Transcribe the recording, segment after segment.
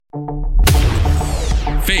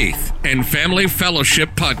Faith and Family Fellowship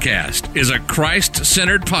Podcast is a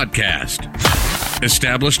Christ-centered podcast.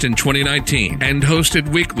 Established in 2019 and hosted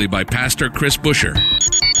weekly by Pastor Chris Busher.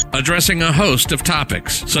 Addressing a host of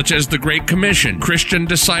topics such as the Great Commission, Christian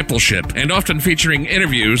discipleship, and often featuring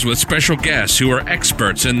interviews with special guests who are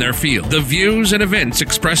experts in their field. The views and events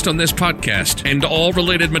expressed on this podcast and all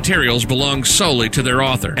related materials belong solely to their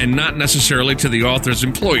author and not necessarily to the author's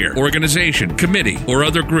employer, organization, committee, or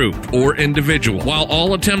other group or individual. While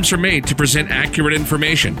all attempts are made to present accurate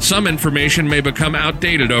information, some information may become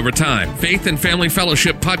outdated over time. Faith and Family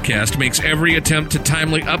Fellowship Podcast makes every attempt to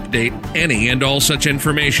timely update any and all such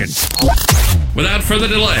information. Without further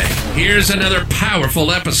delay, here's another powerful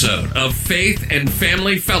episode of Faith and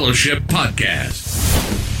Family Fellowship Podcast.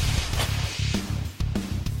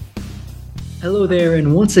 Hello there,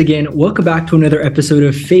 and once again, welcome back to another episode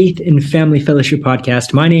of Faith and Family Fellowship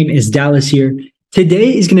Podcast. My name is Dallas here.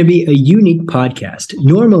 Today is going to be a unique podcast.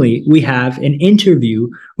 Normally, we have an interview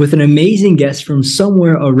with an amazing guest from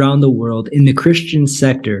somewhere around the world in the Christian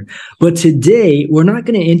sector. But today, we're not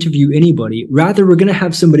going to interview anybody. Rather, we're going to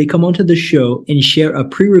have somebody come onto the show and share a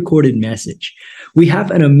pre-recorded message. We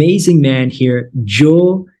have an amazing man here,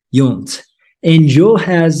 Joel Yont. And Joel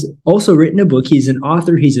has also written a book. He's an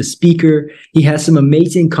author. He's a speaker. He has some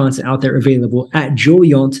amazing content out there available at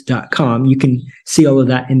joelyont.com. You can see all of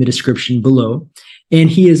that in the description below.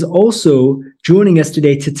 And he is also joining us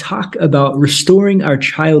today to talk about restoring our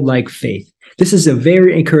childlike faith. This is a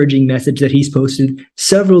very encouraging message that he's posted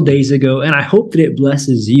several days ago, and I hope that it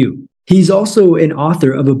blesses you. He's also an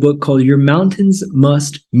author of a book called Your Mountains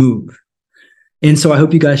Must Move. And so I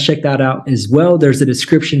hope you guys check that out as well. There's a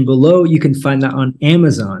description below. You can find that on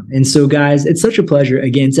Amazon. And so guys, it's such a pleasure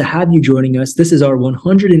again to have you joining us. This is our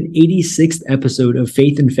 186th episode of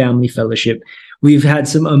Faith and Family Fellowship. We've had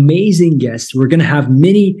some amazing guests. We're going to have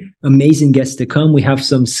many amazing guests to come. We have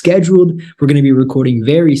some scheduled. We're going to be recording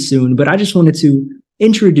very soon. But I just wanted to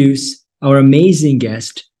introduce our amazing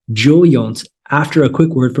guest, Joel Yont, after a quick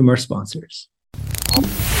word from our sponsors.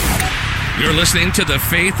 You're listening to the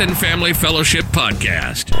Faith and Family Fellowship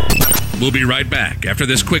Podcast. We'll be right back after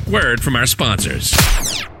this quick word from our sponsors.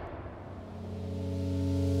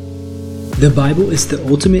 The Bible is the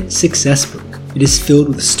ultimate success book. It is filled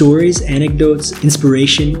with stories, anecdotes,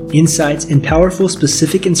 inspiration, insights, and powerful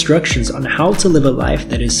specific instructions on how to live a life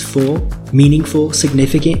that is full, meaningful,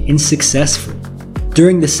 significant, and successful.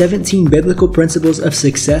 During the 17 Biblical Principles of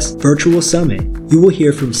Success Virtual Summit, you will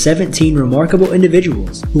hear from 17 remarkable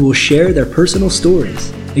individuals who will share their personal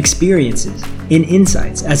stories, experiences, and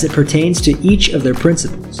insights as it pertains to each of their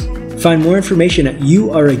principles. Find more information at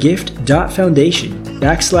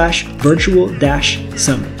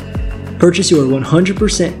youareagift.foundation/virtual-summit. Purchase your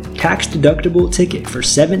 100% tax-deductible ticket for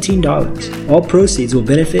 $17. All proceeds will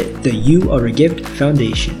benefit the You Are a Gift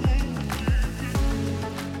Foundation.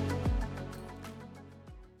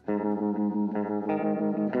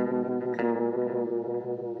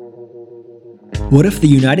 What if the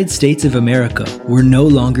United States of America were no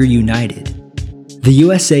longer united? The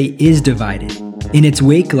USA is divided. In its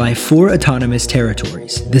wake lie 4 autonomous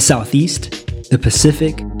territories: the Southeast, the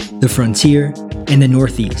Pacific, the Frontier, and the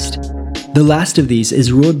Northeast. The last of these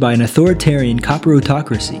is ruled by an authoritarian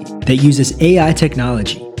copper-autocracy that uses AI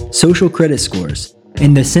technology, social credit scores,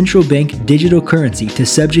 and the central bank digital currency to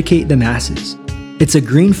subjugate the masses. It's a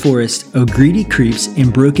green forest of greedy creeps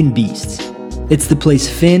and broken beasts. It's the place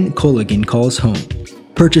Finn Colligan calls home.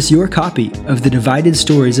 Purchase your copy of The Divided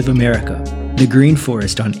Stories of America, The Green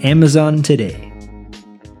Forest, on Amazon today.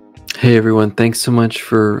 Hey everyone, thanks so much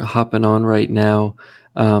for hopping on right now.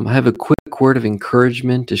 I have a quick word of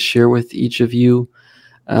encouragement to share with each of you.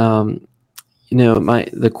 The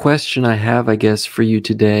question I have, I guess, for you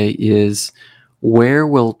today is, where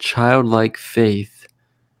will childlike faith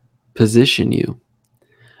position you?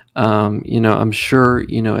 I'm sure,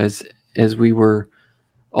 as we were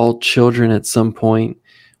all children at some point,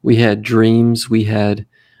 we had dreams, we had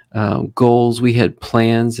goals, we had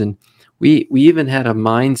plans, and we even had a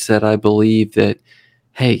mindset, I believe, that,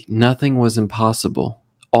 hey, nothing was impossible.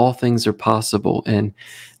 All things are possible. And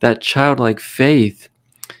that childlike faith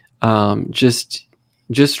just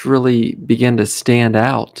really began to stand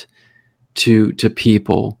out to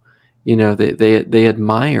people. They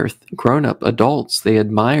admire grown-up adults. They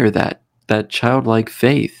admire that childlike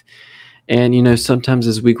faith. And, sometimes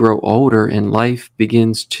as we grow older and life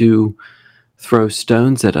begins to throw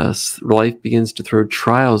stones at us, life begins to throw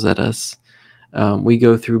trials at us, we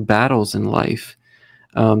go through battles in life.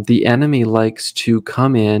 The enemy likes to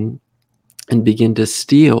come in and begin to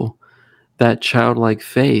steal that childlike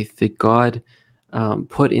faith that God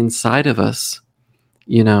put inside of us,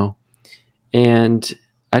 and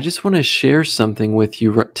I just want to share something with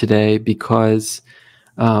you today because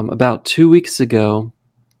about 2 weeks ago,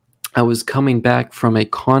 I was coming back from a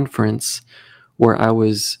conference where I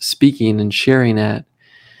was speaking and sharing at,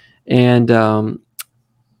 and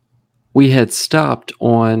we had stopped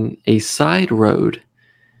on a side road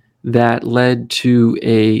that led to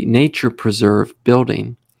a nature preserve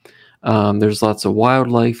building. There's lots of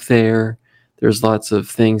wildlife there. There's lots of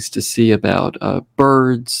things to see about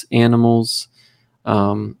birds, animals,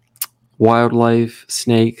 wildlife,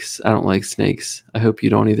 snakes. I don't like snakes. I hope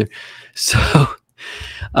you don't either. So,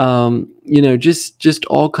 just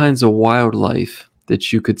all kinds of wildlife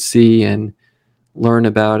that you could see and learn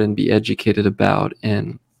about and be educated about.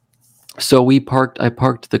 And so I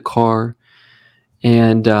parked the car,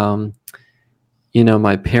 and,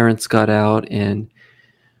 my parents got out, and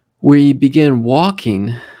we began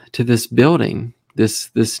walking to this building,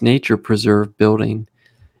 this nature preserve building.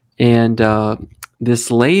 And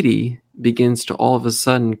this lady begins to all of a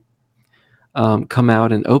sudden come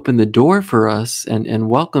out and open the door for us and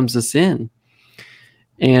welcomes us in.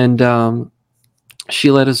 And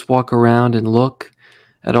she let us walk around and look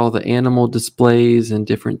at all the animal displays and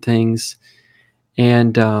different things.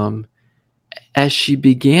 And as she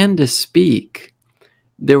began to speak,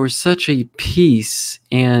 there was such a peace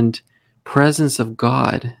and presence of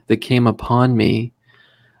God that came upon me.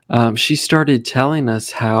 She started telling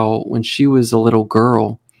us how when she was a little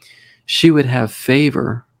girl, she would have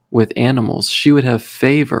favor with animals. She would have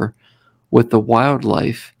favor with the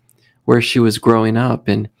wildlife where she was growing up.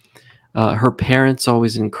 And her parents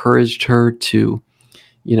always encouraged her to,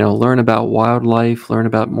 learn about wildlife, learn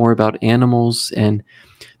about more about animals. And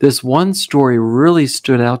this one story really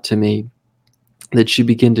stood out to me that she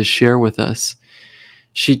began to share with us.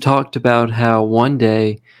 She talked about how one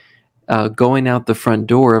day, going out the front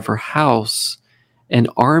door of her house, an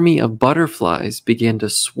army of butterflies began to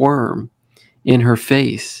swarm in her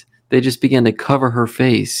face. They just began to cover her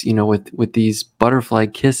face, with these butterfly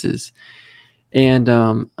kisses. And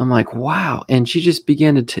I'm like, wow. And she just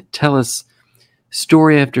began to tell us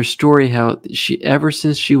story after story how ever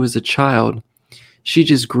since she was a child, she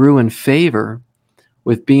just grew in favor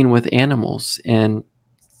with being with animals. And,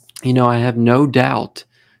 I have no doubt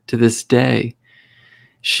to this day,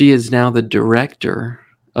 she is now the director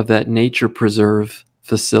of that nature preserve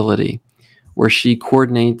facility where she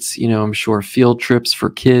coordinates, I'm sure, field trips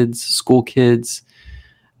for kids, school kids,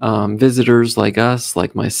 visitors like us,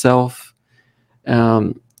 like myself.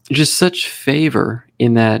 Just such favor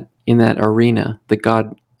in that arena that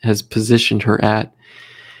God has positioned her at.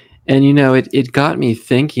 And, it got me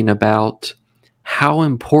thinking about how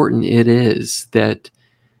important it is that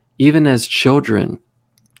even as children,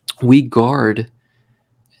 we guard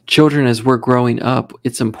children as we're growing up.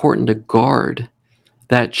 It's important to guard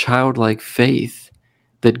that childlike faith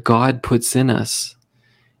that God puts in us,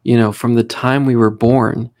 from the time we were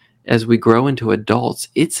born. As we grow into adults,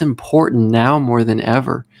 it's important now more than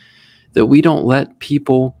ever that we don't let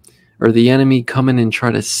people or the enemy come in and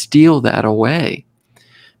try to steal that away.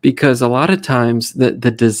 Because a lot of times the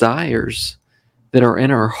desires that are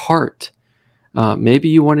in our heart, maybe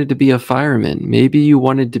you wanted to be a fireman, maybe you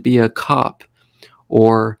wanted to be a cop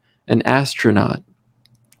or an astronaut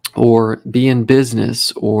or be in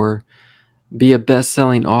business or be a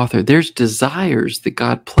best-selling author. There's desires that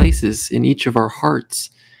God places in each of our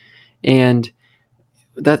hearts. And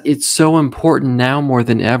that it's so important now more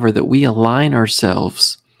than ever that we align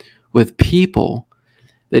ourselves with people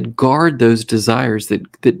that guard those desires,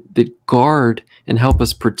 that guard and help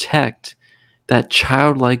us protect that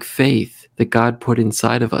childlike faith that God put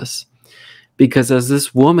inside of us. Because as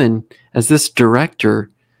this woman, as this director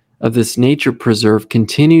of this nature preserve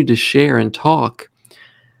continued to share and talk,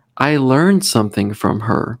 I learned something from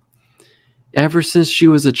her. Ever since she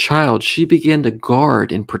was a child, she began to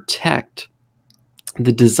guard and protect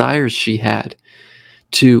the desires she had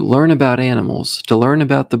to learn about animals, to learn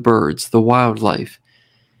about the birds, the wildlife.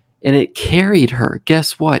 And it carried her.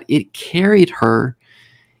 Guess what? It carried her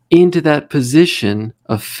into that position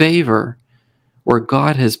of favor where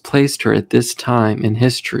God has placed her at this time in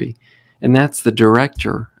history. And that's the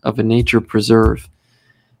director of a nature preserve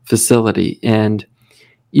facility. And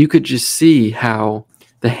you could just see how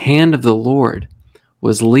the hand of the Lord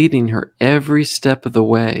was leading her every step of the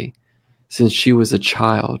way since she was a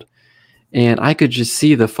child. And I could just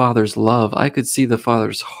see the Father's love. I could see the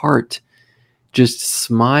Father's heart just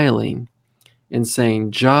smiling and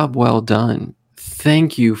saying, "Job well done.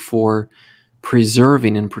 Thank you for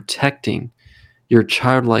preserving and protecting your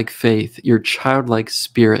childlike faith, your childlike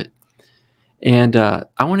spirit." And I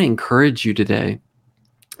want to encourage you today.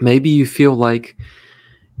 Maybe you feel like,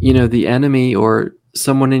 the enemy or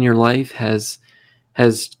someone in your life has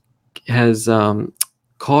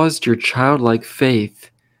caused your childlike faith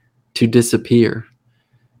to disappear.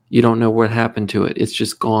 You don't know what happened to it. It's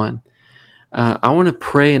just gone. I want to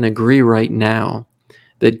pray and agree right now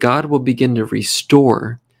that God will begin to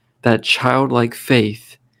restore that childlike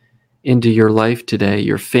faith into your life today,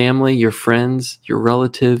 your family, your friends, your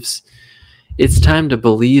relatives. It's time to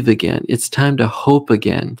believe again. It's time to hope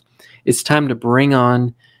again. It's time to bring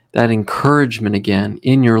on that encouragement again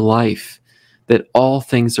in your life that all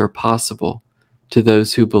things are possible to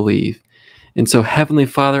those who believe. And so, Heavenly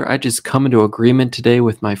Father, I just come into agreement today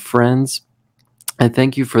with my friends. I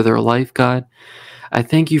thank you for their life, God. I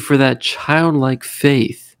thank you for that childlike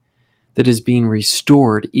faith that is being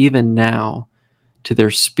restored even now to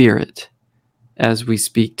their spirit as we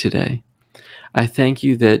speak today. I thank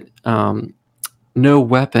you that no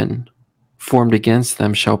weapon formed against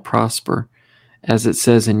them shall prosper, as it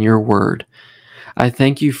says in your word. I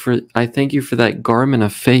thank you for that garment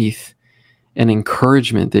of faith and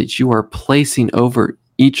encouragement that you are placing over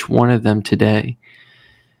each one of them today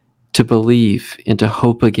to believe and to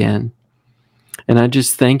hope again. And I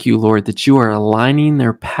just thank you, Lord, that you are aligning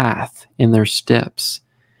their path and their steps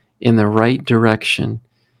in the right direction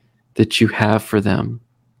that you have for them.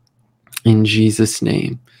 In Jesus'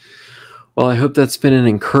 name. Well, I hope that's been an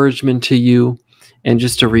encouragement to you and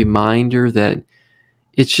just a reminder that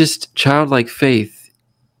it's just childlike faith.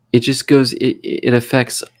 It just goes, it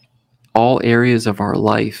affects all areas of our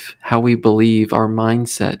life, how we believe, our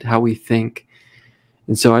mindset, how we think.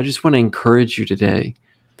 And so I just want to encourage you today.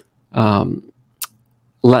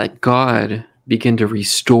 Let God begin to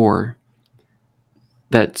restore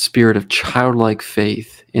that spirit of childlike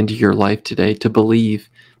faith into your life today, to believe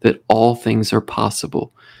that all things are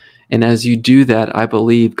possible. And as you do that, I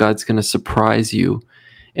believe God's going to surprise you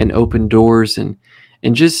and open doors and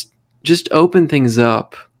just open things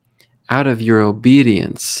up out of your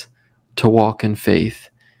obedience to walk in faith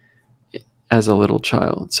as a little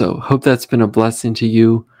child. So hope that's been a blessing to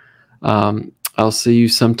you. I'll see you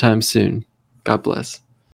sometime soon. God bless.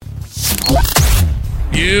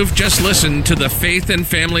 You've just listened to the Faith and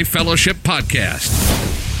Family Fellowship Podcast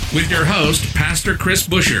with your host, Pastor Chris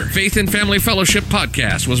Busher. Faith and Family Fellowship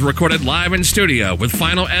Podcast was recorded live in studio with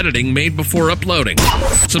final editing made before uploading.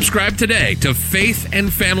 Subscribe today to Faith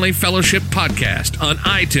and Family Fellowship Podcast on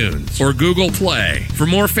iTunes or Google Play. For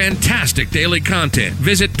more fantastic daily content,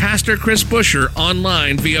 visit Pastor Chris Busher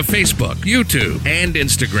online via Facebook, YouTube, and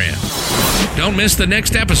Instagram. Don't miss the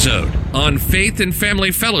next episode on Faith and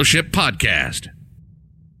Family Fellowship Podcast.